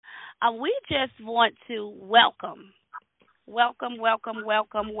We just want to welcome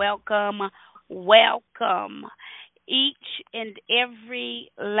each and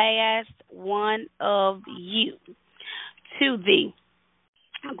every last one of you to the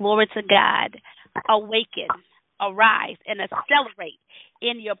Glory to God. Awaken, arise, and accelerate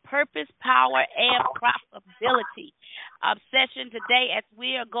in your purpose, power, and profitability. Session today as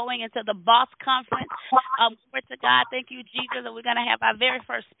we are going into the Boss Conference. Glory to God. Thank you, Jesus. And we're going to have our very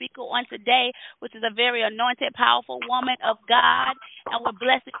first speaker on today, which is a very anointed, powerful woman of God. And we're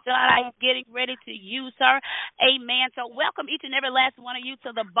blessed that God is getting ready to use her. Amen. So welcome each and every last one of you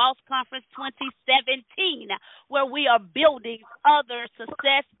to the Boss Conference 2017, where we are building other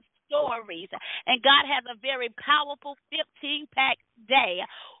success stories. And God has a very powerful 15-pack day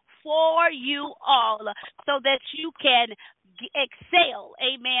for you all so that you can excel.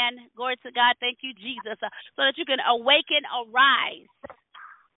 Amen. Glory to God. Thank you, Jesus. So that you can awaken, arise.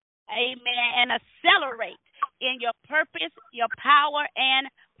 Amen. And accelerate in your purpose, your power, and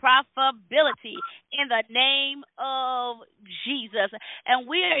profitability in the name of Jesus. And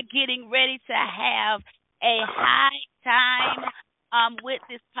we are getting ready to have a high time with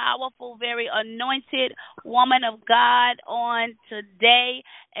this powerful, very anointed woman of God on today.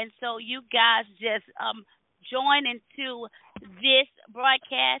 And so you guys just join into this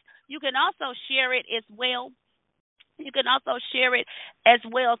broadcast. You can also share it as well. You can also share it as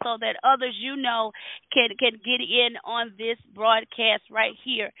well so that others you know can get in on this broadcast right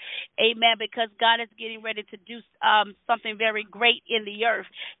here. Amen. Because God is getting ready to do something very great in the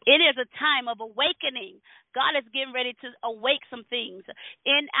earth. It is a time of awakening. God is getting ready to awake some things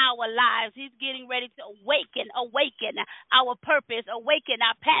in our lives. He's getting ready to awaken our purpose, awaken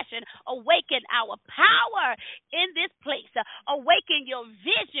our passion, awaken our power in this place. Awaken your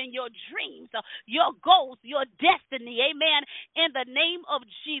vision, your dreams, your goals, your destiny. Amen. In the name of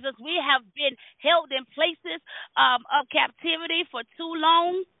Jesus, we have been held in places of captivity for too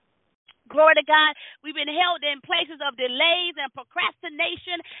long. Glory to God. We've been held in places of delays and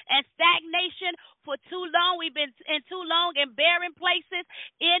procrastination and stagnation for too long. We've been in too long in barren places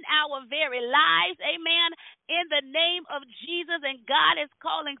in our very lives. Amen. In the name of Jesus. And God is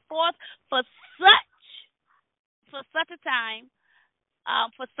calling forth for such a time,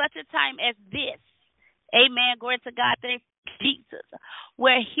 as this. Amen. Glory to God. Thank Jesus.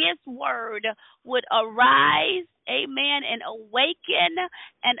 Where his word would arise, amen, and awaken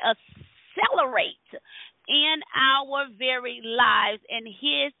and accelerate in our very lives. And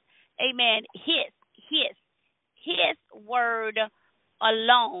his, amen, his word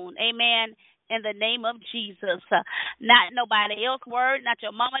alone. Amen. In the name of Jesus. Not nobody else's word, not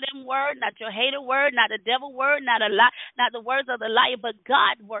your mama them word, not your hater word, not the devil word, not the words of the liar, but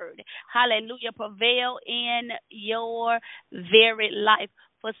God's word. Hallelujah. Prevail in your very life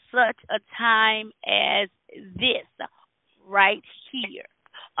for such a time as this right here.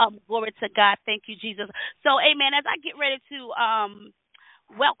 Glory to God. Thank you, Jesus. So, amen. As I get ready to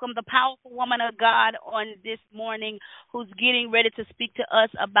welcome the powerful woman of God on this morning who's getting ready to speak to us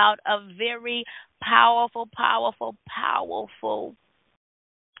about a very powerful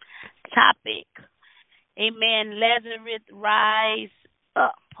topic. Amen. Lazarus, rise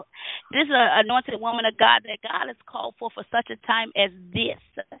up. This is an anointed woman of God that God has called for such a time as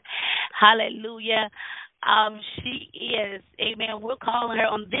this. Hallelujah. She is, amen, we're calling her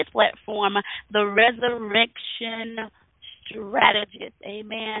on this platform the resurrection strategist.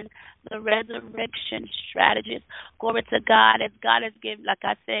 Amen. The resurrection strategist. Glory to God. As God is getting, like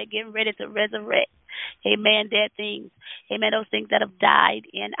I said, getting ready to resurrect. Amen. Dead things. Amen. Those things that have died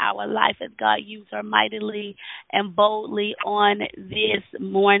in our life as God used her mightily and boldly on this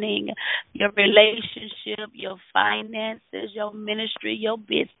morning. Your relationship, your finances, your ministry, your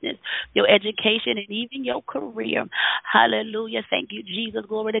business, your education, and even your career. Hallelujah. Thank you, Jesus.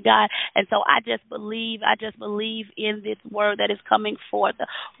 Glory to God. And so I just believe in this word that is coming forth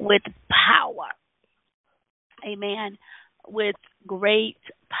with power. Amen. With great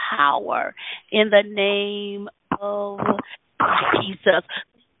power in the name of Jesus.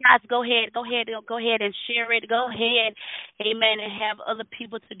 Guys, go ahead and share it. Go ahead, amen, and have other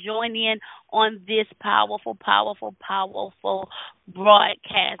people to join in on this powerful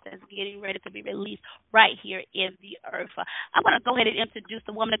broadcast that's getting ready to be released right here in the earth. I'm going to go ahead and introduce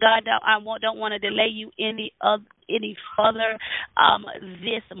the woman of God. I don't want to delay you any further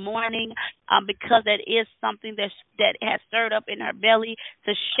this morning because that is something that has stirred up in her belly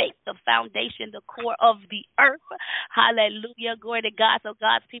to shake the foundation, the core of the earth. Hallelujah. Glory to God. So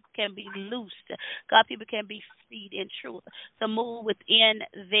God's people can be loosed. God's people can be freed in truth to move within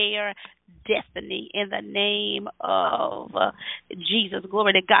their destiny in the name of Jesus.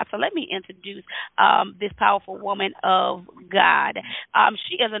 Glory to God. So let me introduce this powerful woman of God.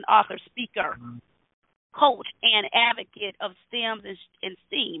 She is an author, speaker, coach, and advocate of STEM and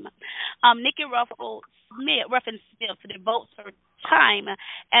STEAM. Nikki Ruffin Smith devotes her time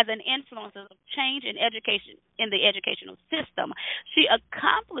as an influencer of change in education in the educational system. She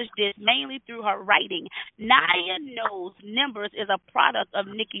accomplished this mainly through her writing. Naya Knows Numbers is a product of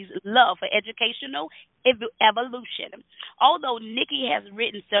Nikki's love for educational evolution. Although Nikki has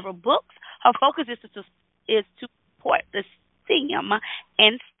written several books, her focus is to support the STEM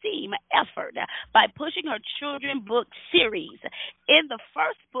and STEAM effort by pushing her children book series. In the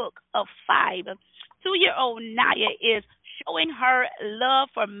first book of 5, 2-year-old Naya is showing her love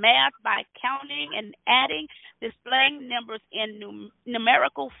for math by counting and adding, displaying numbers in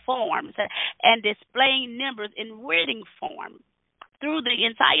numerical forms, and displaying numbers in wording form. Through the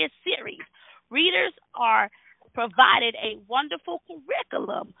entire series, readers are provided a wonderful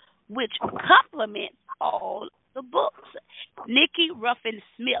curriculum which complements all the books. Nikki Ruffin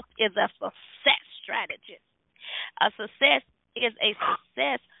Smith is a success strategist. A success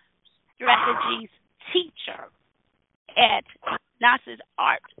strategies teacher at Nazareth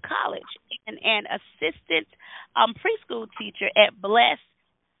Art College and an assistant preschool teacher at Blessed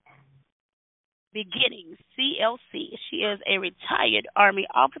Beginnings, CLC. She is a retired Army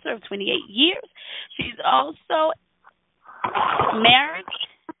officer of 28 years. She's also married,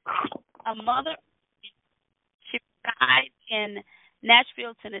 a mother. She resides in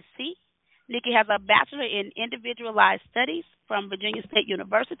Nashville, Tennessee. Nikki has a bachelor in individualized studies from Virginia State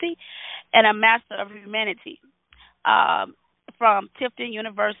University and a master of humanities from Tifton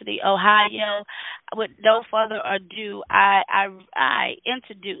University, Ohio. With no further ado, I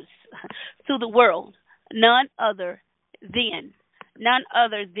introduce to the world none other than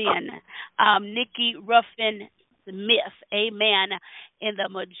Nikki Ruffin Smith. Amen. In the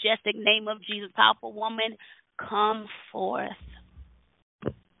majestic name of Jesus, powerful woman, come forth.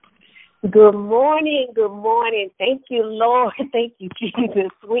 Good morning. Good morning. Thank you, Lord. Thank you,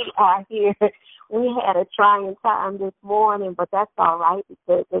 Jesus. We are here. We had a trying time this morning, but that's all right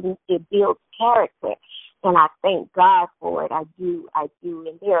because it builds character, and I thank God for it. I do.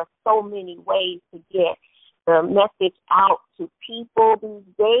 And there are so many ways to get the message out to people these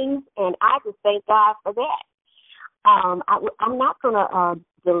days, and I just thank God for that. I'm not going to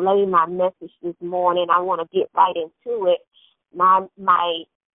delay my message this morning. I want to get right into it. My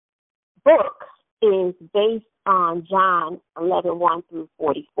book is based on John 11:1 through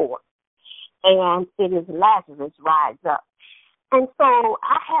 44, and it is Lazarus Rise Up. And so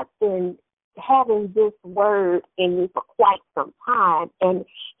I have been having this word in me for quite some time, and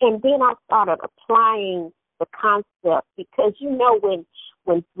then I started applying the concept because when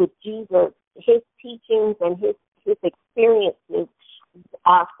with Jesus, his teachings and his experiences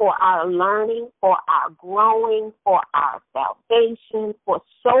are for our learning, for our growing, for our salvation, for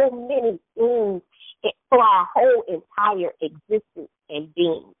so many things, for our whole entire existence and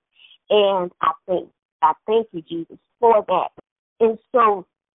being. And I thank you, Jesus, for that. And so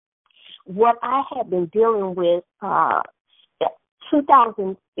what I have been dealing with,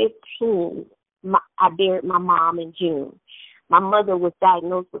 2015, I buried my mom in June. My mother was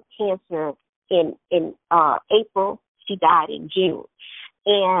diagnosed with cancer in April. She died in June.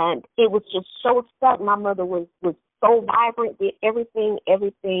 And it was just so sudden. My mother was so vibrant, did everything,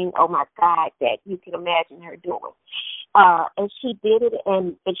 oh my God, that you can imagine her doing. And she did it,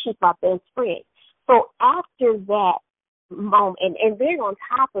 and she's my best friend. So after that moment, and then on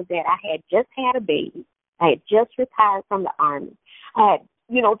top of that, I had just had a baby. I had just retired from the Army. I had,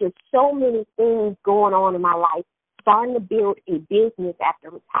 just so many things going on in my life, starting to build a business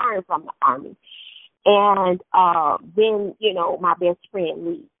after retiring from the Army. And then, my best friend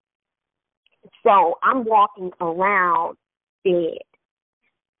leaves. So I'm walking around dead.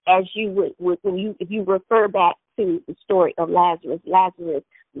 As you would if you refer back to the story of Lazarus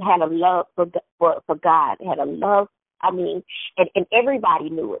had a love for God, had a love, and everybody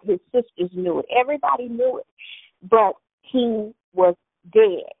knew it. His sisters knew it. Everybody knew it. But he was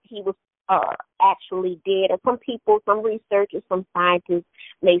dead. He was actually dead. And some researchers, some scientists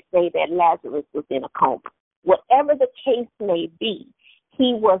may say that Lazarus was in a coma. Whatever the case may be,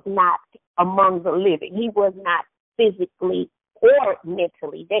 he was not among the living. He was not physically or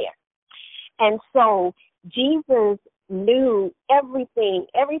mentally there. And so Jesus knew everything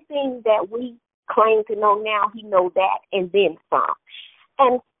that we claim to know now. He knows that and then some.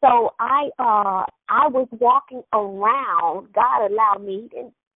 And so I was walking around. God allowed me, He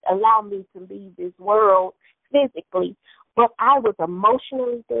didn't allow me to leave this world physically, but I was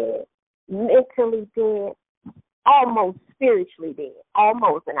emotionally dead, mentally dead, almost spiritually dead,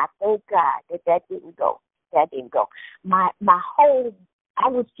 almost. And I thank God that didn't go. That didn't go. My whole, I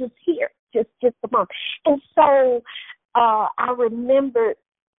was just here, just a month. And so I remembered,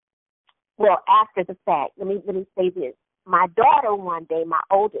 well, after the fact, let me say this. My daughter one day,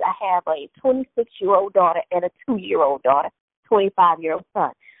 I have a 26-year-old daughter and a 2-year-old daughter, 25-year-old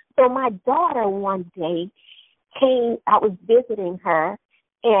son. So my daughter one day came, I was visiting her,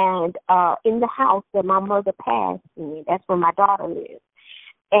 and in the house that my mother passed in, that's where my daughter lives.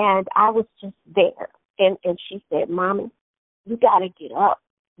 And I was just there. And she said, Mommy, you got to get up.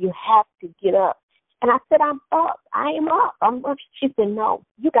 You have to get up. And I said, I'm up. I am up. I'm up. She said, no,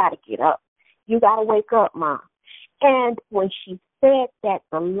 you got to get up. You got to wake up, Mom. And when she said that,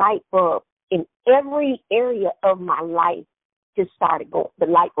 the light bulb in every area of my life just started going. The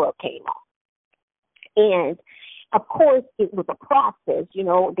light bulb came on. And, of course, it was a process,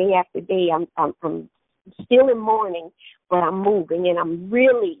 day after day. I'm still in mourning, but I'm moving, and I'm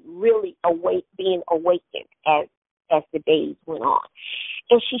really, really being awakened as the days went on.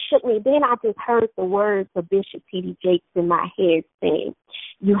 And she shook me. Then I just heard the words of Bishop T.D. Jakes in my head saying,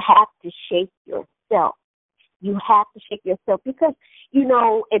 you have to shake yourself. You have to shake yourself because,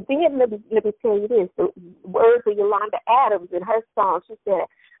 and then let me tell you this, the words of Yolanda Adams in her song, she said,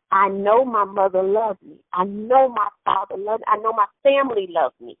 I know my mother loved me. I know my father loved me. I know my family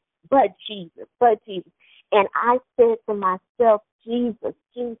loved me, but Jesus. And I said to myself, Jesus,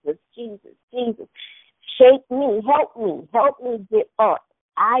 shake me, help me get up.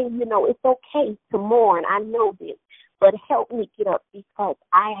 It's okay to mourn. I know this, but help me get up because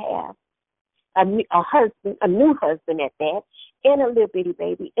I have a new husband at that, and a little bitty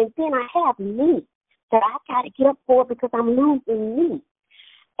baby. And then I have me that I got to get up for because I'm losing me.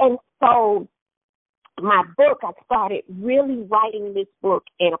 And so my book, I started really writing this book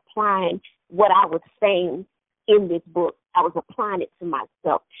and applying what I was saying in this book. I was applying it to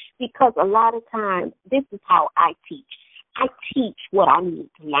myself because a lot of times this is how I teach. I teach what I need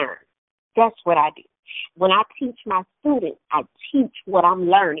to learn. That's what I do. When I teach my students, I teach what I'm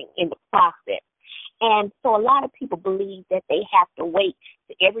learning in the process. And so a lot of people believe that they have to wait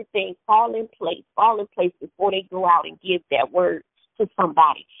to everything fall in place before they go out and give that word to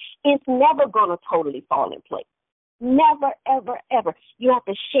somebody. It's never going to totally fall in place. Never, ever, ever. You have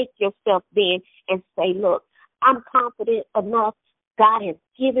to shake yourself then and say, look, I'm confident enough. God has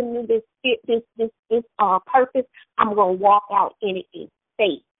given me this purpose. I'm going to walk out in it in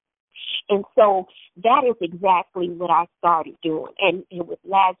faith. And so that is exactly what I started doing. And with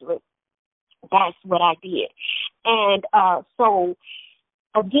Lazarus, that's what I did. And so,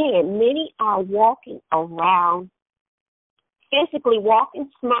 again, many are walking around, physically walking,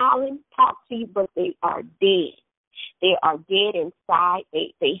 smiling, talk to you, but they are dead. They are dead inside.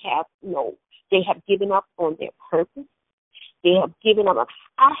 They have given up on their purpose. They have given up.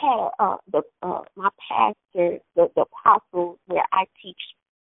 I had my pastor, the apostle, where I teach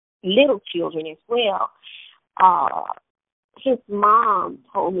little children as well. His mom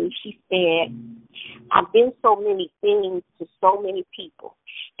told me, she said, I've been so many things to so many people,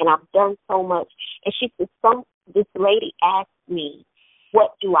 and I've done so much. And she said, this lady asked me,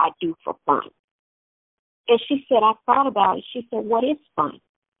 what do I do for fun? And she said, I thought about it. She said, what is fun?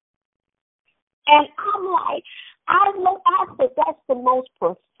 And I'm like, I said, that's the most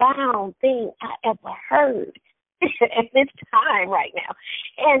profound thing I ever heard at this time right now.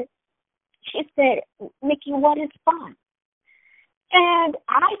 And she said, Nikki, what is fun? And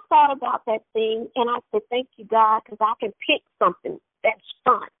I thought about that thing, and I said, thank you, God, because I can pick something that's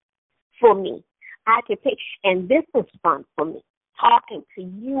fun for me. I can pick, and this is fun for me, talking to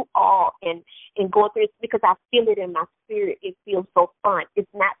you all and going through it because I feel it in my spirit. It feels so fun.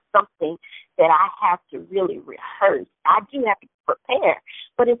 It's not something that I have to really rehearse. I do have to prepare,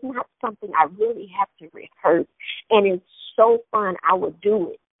 but it's not something I really have to rehearse. And it's so fun. I would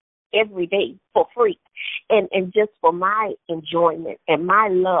do it every day for free and just for my enjoyment and my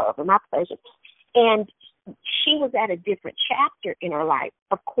love and my pleasure. And she was at a different chapter in her life.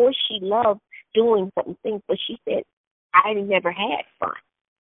 Of course, she loved doing certain things, but she said, I never had fun.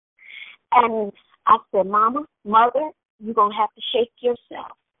 And I said, Mother, you're going to have to shake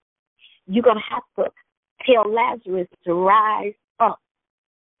yourself. You're going to have to tell Lazarus to rise up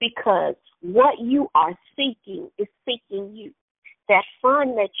because what you are seeking is seeking you. That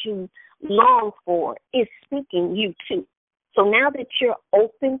fun that you long for is seeking you too. So now that you're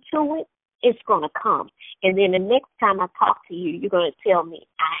open to it, it's going to come. And then the next time I talk to you, you're going to tell me,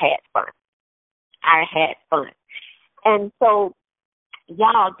 I had fun. I had fun. And so,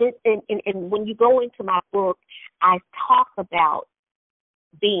 y'all, this, and when you go into my book, I talk about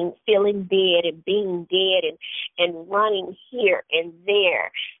feeling dead and being dead and running here and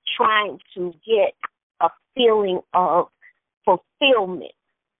there, trying to get a feeling of fulfillment,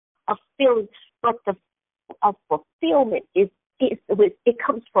 a feeling, but the of fulfillment it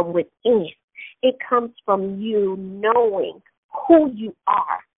comes from within. It comes from you knowing who you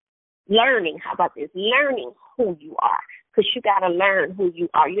are, learning. How about this? Learning who you are, because you got to learn who you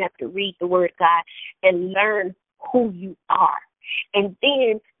are. You have to read the Word of God and learn who you are, and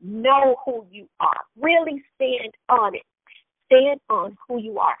then know who you are. Really stand on it. Stand on who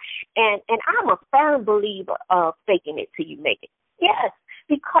you are. And I'm a firm believer of faking it till you make it. Yes,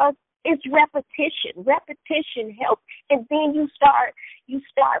 because it's repetition. Repetition helps, and then you start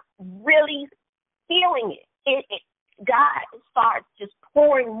really feeling it. God starts just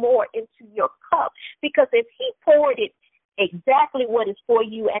pouring more into your cup, because if He poured it exactly what is for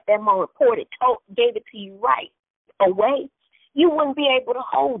you at that moment, gave it to you right away, you wouldn't be able to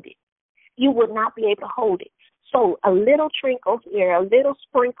hold it. You would not be able to hold it. So a little trinkle here, a little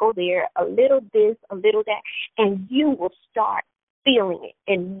sprinkle there, a little this, a little that, and you will start feeling it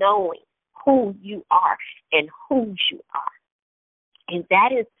and knowing who you are and whose you are. And that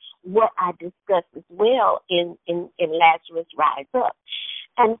is what I discuss as well in Lazarus Rise Up.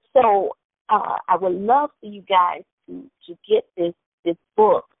 And so I would love for you guys to get this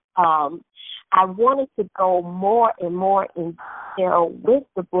book. I wanted to go more and more in detail with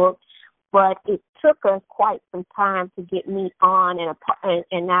the book, but it took us quite some time to get me on,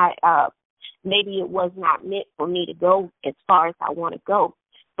 and I maybe it was not meant for me to go as far as I want to go.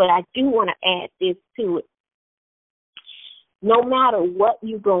 But I do want to add this to it. No matter what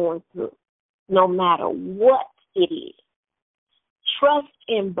you're going through, no matter what it is, trust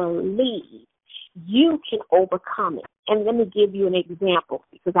and believe you can overcome it. And let me give you an example,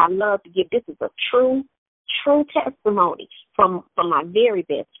 because I love to give, this is a true testimony from my very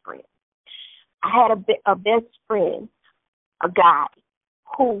best friend. I had a best friend, a guy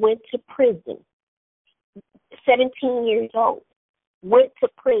who went to prison, 17 years old, went to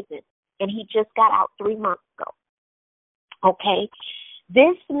prison, and he just got out 3 months ago. Okay?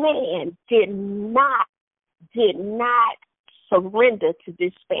 This man did not surrender to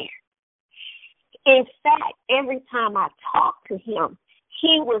despair. In fact, every time I talked to him,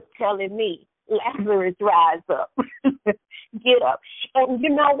 he was telling me, Lazarus, rise up, get up. And you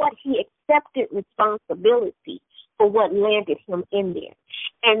know what? He accepted responsibility for what landed him in there.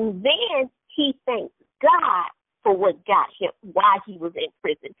 And then he thanked God for what got him, why he was in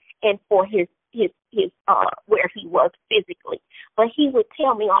prison, and for his where he was physically. But he would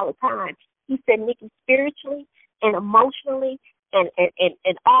tell me all the time, he said, Nikki, spiritually and emotionally and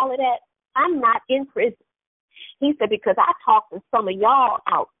all of that, I'm not in prison. He said, because I talked to some of y'all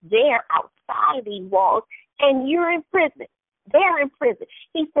out there outside of these walls, and you're in prison. They're in prison.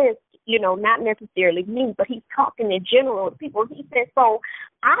 He says, not necessarily me, but he's talking in general to people. He said, so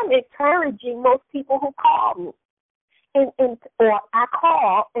I'm encouraging most people who call me. Or I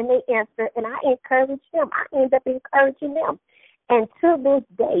call and they answer, and I encourage them. I end up encouraging them. And to this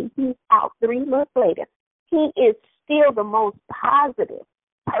day, he's out 3 months later. He is still the most positive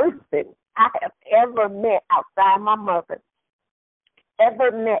person I have ever met outside my mother,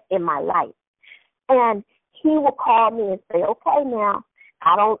 ever met in my life. And he will call me and say, okay, now,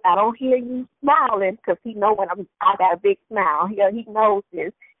 I don't hear you smiling, because he know when I got a big smile. He knows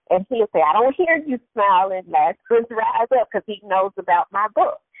this. And he'll say, I don't hear you smiling, Lazarus, rise up, because he knows about my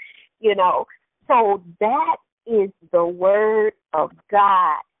book, So that is the word of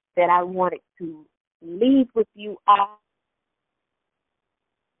God that I wanted to leave with you all.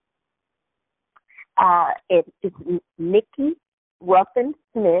 It's Nikki Ruffin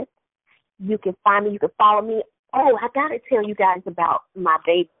Smith. You can find me. You can follow me. Oh, I got to tell you guys about my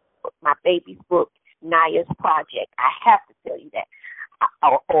baby's book, Naya's Project. I have to tell you that.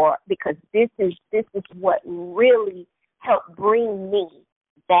 Or because this is what really helped bring me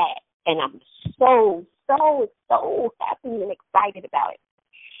back, and I'm so happy and excited about it.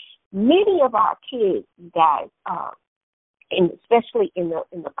 Many of our kids, you guys, and especially in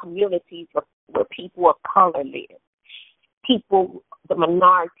the communities where people of color live, people, the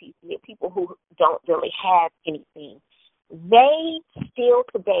minorities live, people who don't really have anything, they still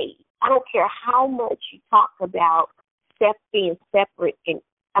today, I don't care how much you talk about being separate and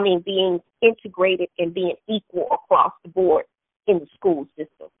being integrated and being equal across the board in the school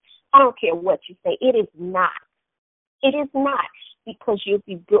system. I don't care what you say. It is not. It is not, because if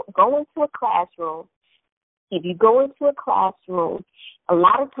you go into a classroom, a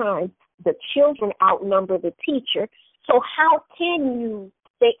lot of times the children outnumber the teacher. So how can you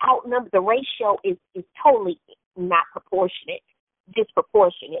say outnumber? The ratio is totally not proportionate,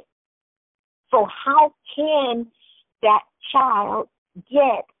 disproportionate. So how can that child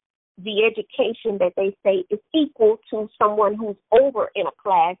get the education that they say is equal to someone who's over in a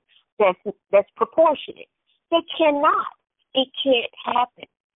class that's proportionate? They cannot. It can't happen.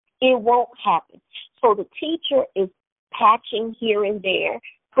 It won't happen. So the teacher is patching here and there,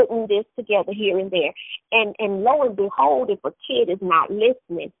 putting this together here and there. And lo and behold, if a kid is not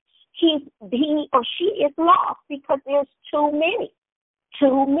listening, he or she is lost because there's too many.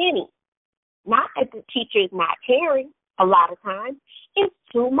 Too many. Not that the teacher is not caring a lot of times. It's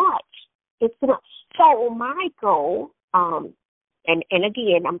too much. It's too much. So my goal, and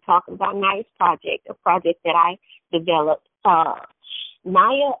again, I'm talking about Naya's project, a project that I developed.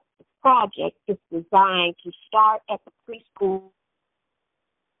 Naya's project is designed to start at the preschool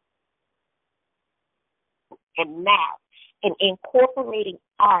and math and incorporating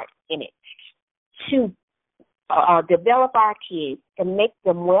art in it to develop our kids and make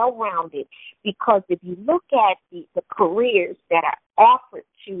them well-rounded. Because if you look at the careers that are offered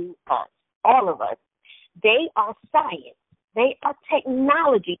to us, all of us, they are science. They are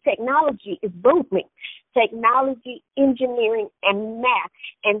technology. Technology is booming. Technology, engineering, and math.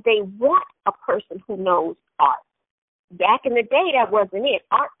 And they want a person who knows art. Back in the day, that wasn't it.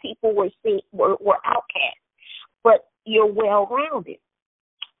 Art people were outcast. But you're well-rounded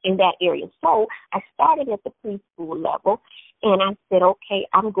in that area. So I started at the preschool level, and I said, okay,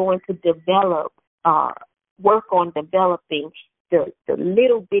 I'm going to work on developing the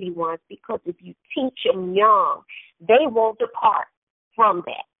little bitty ones, because if you teach them young, they won't depart from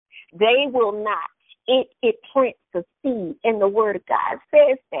that. They will not. It plants a seed, and the Word of God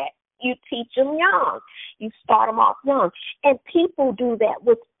says that. You teach them young. You start them off young. And people do that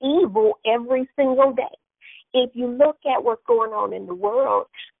with evil every single day. If you look at what's going on in the world,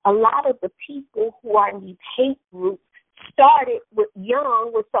 a lot of the people who are in these hate groups started with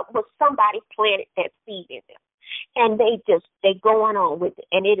young, with somebody planted that seed in them. And they going on with it,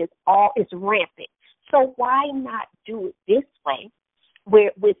 and it's rampant. So why not do it this way,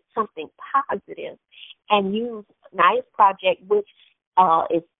 with something positive, and use Naya's project, which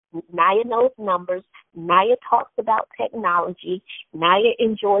is Naya knows numbers, Naya talks about technology, Naya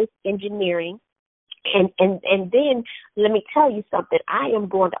enjoys engineering, and then let me tell you something. I am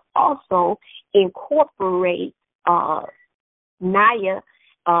going to also incorporate Naya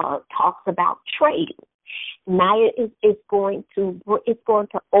talks about trading. Naya is going to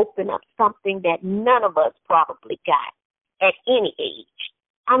open up something that none of us probably got at any age.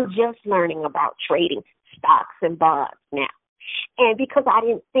 I'm just learning about trading stocks and bonds now. And because I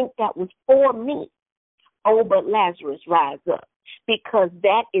didn't think that was for me, oh, but Lazarus, rise up. Because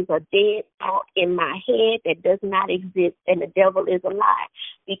that is a dead thought in my head that does not exist, and the devil is a lie.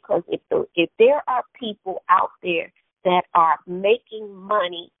 Because if there are people out there that are making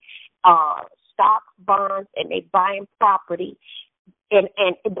money, stocks, bonds, and they buying property, and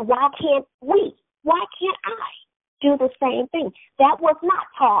why can't we? Why can't I do the same thing? That was not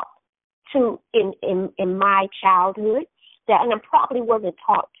taught to in my childhood. That, and it probably wasn't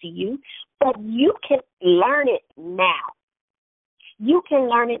taught to you, but you can learn it now. You can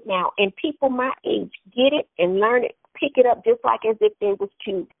learn it now, and people my age get it and learn it, pick it up just like as if they was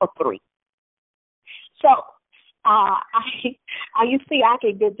 2 or 3. So, you see, I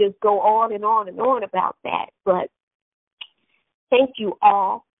could just go on and on and on about that. But thank you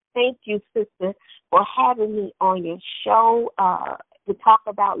all. Thank you, sister, for having me on your show to talk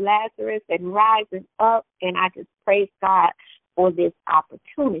about Lazarus and rising up. And I just praise God for this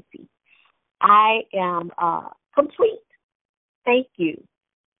opportunity. I am complete. Thank you.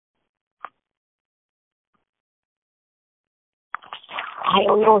 I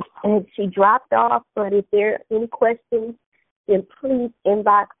don't know if she dropped off, but if there are any questions, then please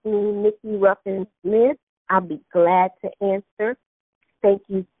inbox me, Nikki Ruffin Smith. I'll be glad to answer. Thank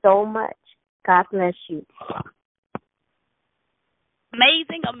you so much. God bless you.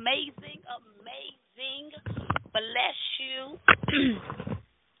 Amazing, amazing, amazing. Bless you.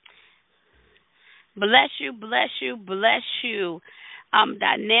 Bless you, bless you, bless you.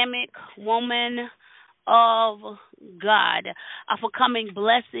 Dynamic woman of God, for coming,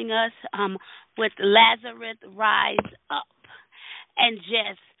 blessing us with Lazarus rise up, and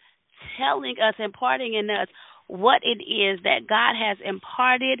just telling us, imparting in us what it is that God has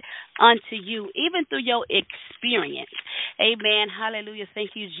imparted unto you, even through your experience. Amen. Hallelujah.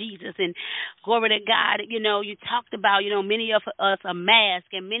 Thank you, Jesus. And glory to God. You talked about, many of us are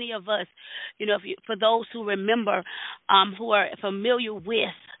masked, and many of us, for those who remember, who are familiar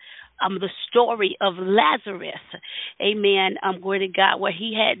with the story of Lazarus. Amen. Glory to God, where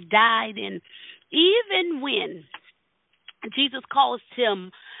he had died, and even when Jesus calls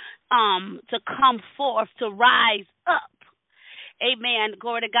him to come forth, to rise up. Amen.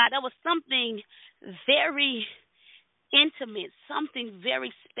 Glory to God. That was something very intimate, something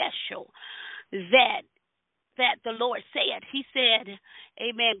very special that the Lord said. He said,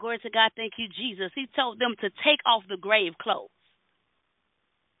 amen, glory to God, thank you, Jesus. He told them to take off the grave clothes.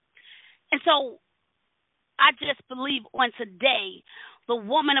 And so I just believe on today, the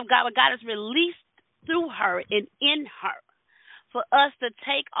woman of God, what God has released through her and in her, for us to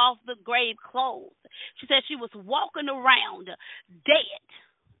take off the grave clothes. She said she was walking around dead.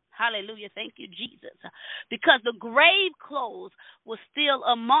 Hallelujah. Thank you, Jesus. Because the grave clothes was still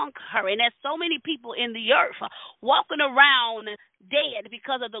among her. And there's so many people in the earth walking around dead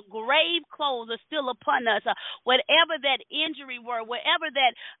because of the grave clothes are still upon us. Whatever that injury were, wherever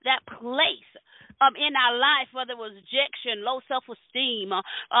that place in our life, whether it was rejection, low self-esteem,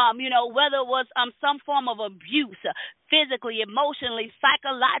 whether it was some form of abuse, physically, emotionally,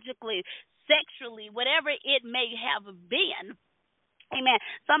 psychologically, sexually, whatever it may have been. Amen.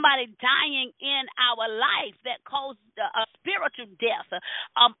 Somebody dying in our life that caused a spiritual death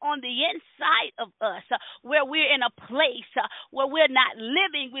on the inside of us, where we're in a place where we're not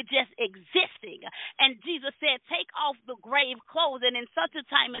living, we're just existing. And Jesus said, take off the grave clothes. And in such a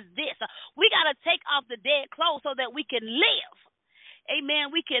time as this, we got to take off the dead clothes so that we can live. Amen.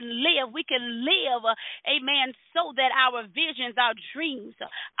 We can live, amen, so that our visions, our dreams,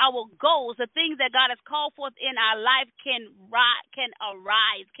 our goals, the things that God has called forth in our life can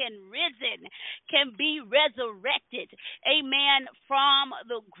arise, can risen, can be resurrected, amen, from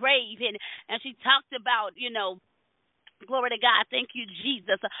the grave. And she talked about, glory to God, thank you,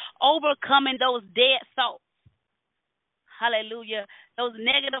 Jesus, overcoming those dead thoughts. Hallelujah. Those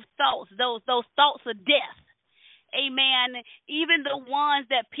negative thoughts, those thoughts of death. Amen. Even the ones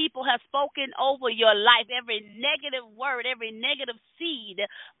that people have spoken over your life, every negative word, every negative seed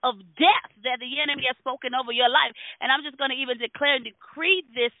of death that the enemy has spoken over your life. And I'm just going to even declare and decree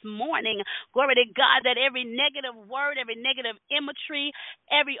this morning, glory to God, that every negative word, every negative imagery,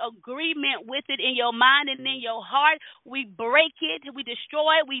 every agreement with it in your mind and in your heart, we break it, we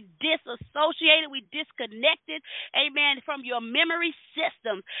destroy it, we disassociate it, we disconnect it, amen, from your memory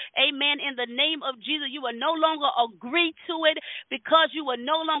system. Amen. In the name of Jesus, you will no longer agree to it, because you will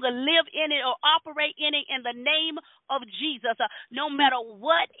no longer live in it or operate in it in the name of Jesus, no matter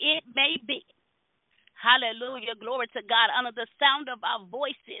what it may be. Hallelujah. Glory to God. Under the sound of our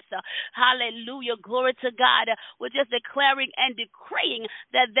voices. Hallelujah. Glory to God. We're just declaring and decreeing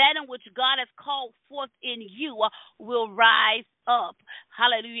that in which God has called forth in you will rise up.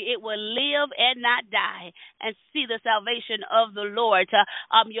 Hallelujah. It will live and not die and see the salvation of the Lord.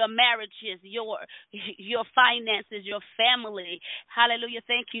 Your marriages, your finances, your family. Hallelujah.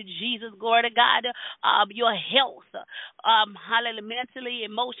 Thank you, Jesus. Glory to God. Your health. Hallelujah. Mentally,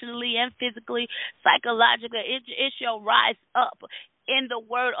 emotionally, and physically, psychologically, it shall rise up in the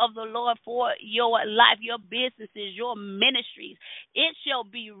word of the Lord for your life, your businesses, your ministries. It shall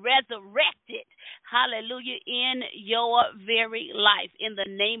be resurrected, hallelujah, in your very life, in the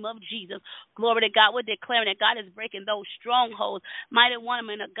name of Jesus. Glory to God. We're declaring that God is breaking those strongholds. Mighty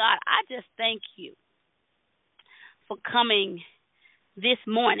woman of God, I just thank you for coming this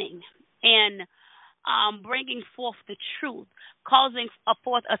morning and bringing forth the truth, causing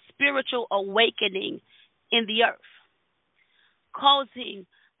forth a spiritual awakening in the earth, causing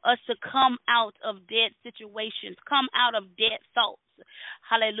us to come out of dead situations, come out of dead thoughts.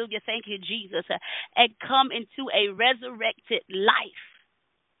 Hallelujah. Thank you, Jesus. And come into a resurrected life.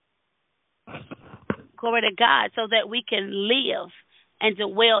 Glory to God, so that we can live and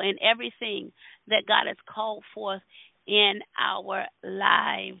dwell in everything that God has called forth in our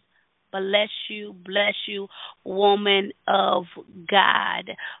lives. Bless you, woman of God.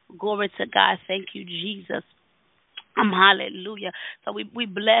 Glory to God. Thank you, Jesus. Hallelujah. So we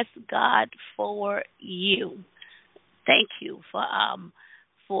bless God for you. Thank you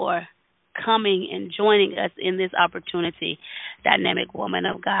for coming and joining us in this opportunity, dynamic woman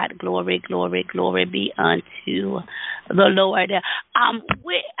of God. Glory, glory, glory be unto the Lord.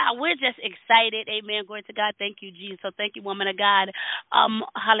 We're just excited. Amen. Glory to God. Thank you, Jesus. So thank you, woman of God.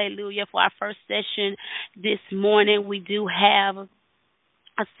 Hallelujah. For our first session this morning, we do have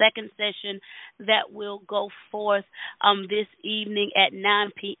a second session that will go forth this evening at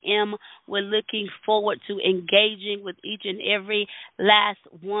 9 p.m. We're looking forward to engaging with each and every last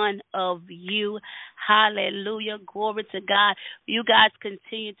one of you. Hallelujah. Glory to God. You guys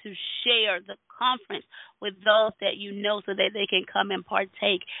continue to share the conference with those that you know so that they can come and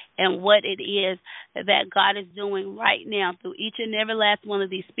partake in what it is that God is doing right now through each and every last one of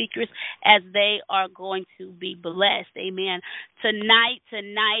these speakers as they are going to be blessed. Amen.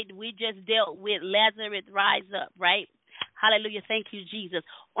 Tonight, we just dealt with Lazarus rise up, right? Hallelujah. Thank you, Jesus.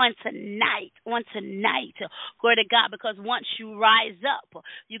 On tonight, glory to God, because once you rise up,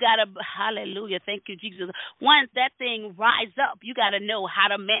 you got to, hallelujah, thank you, Jesus. Once that thing rise up, you got to know how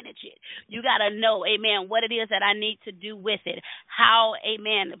to manage it. You got to know, amen, what it is that I need to do with it. How,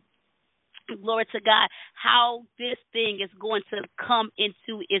 amen, glory to God, how this thing is going to come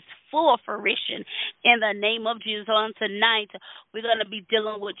into its full fruition in the name of Jesus. On tonight, we're going to be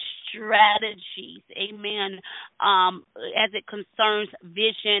dealing with strategies, amen, as it concerns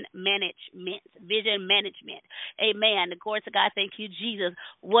vision management, amen. Glory to God, thank you, Jesus.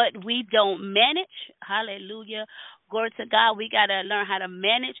 What we don't manage, hallelujah, glory to God, we got to learn how to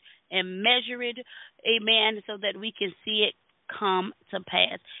manage and measure it, amen, so that we can see it come to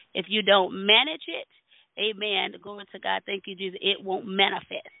pass. If you don't manage it, amen, glory to God, thank you, Jesus, it won't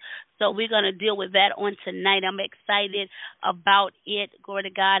manifest. So we're going to deal with that on tonight. I'm excited about it, glory to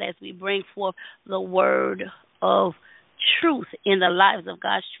God, as we bring forth the word of truth in the lives of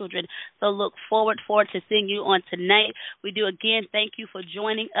God's children. So look forward to seeing you on tonight. We do again thank you for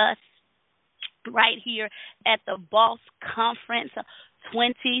joining us right here at the Boss Conference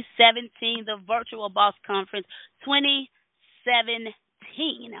 2017, the virtual Boss Conference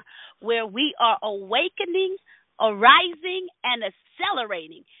 2017, where we are awakening, arising, and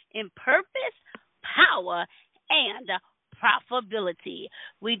accelerating in purpose, power, and profitability.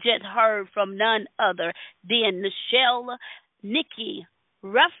 We just heard from none other than Nikki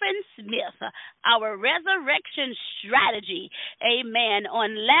Ruffin Smith, our resurrection strategy, amen,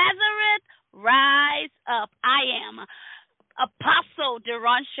 on Lazarus Rise Up. I am Apostle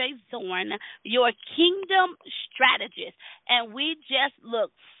Deronche Zorn, your kingdom strategist, and we just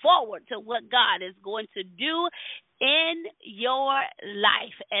look forward to what God is going to do in your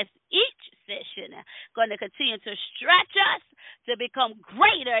life as each session going to continue to stretch us to become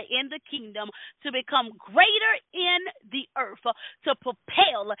greater in the kingdom, to become greater in the earth, to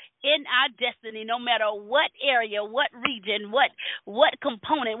propel in our destiny, no matter what area, what region, what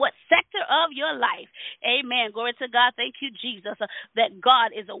component, what sector of your life. Amen. Glory to God. Thank you, Jesus, that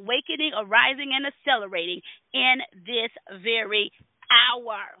God is awakening, arising, and accelerating in this very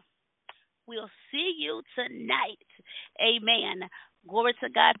hour. We'll see you tonight. Amen. Glory to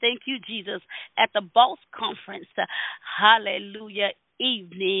God. Thank you, Jesus, at the Boss Conference. Hallelujah.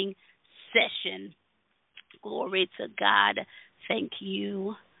 Evening session. Glory to God. Thank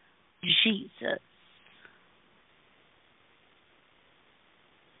you, Jesus.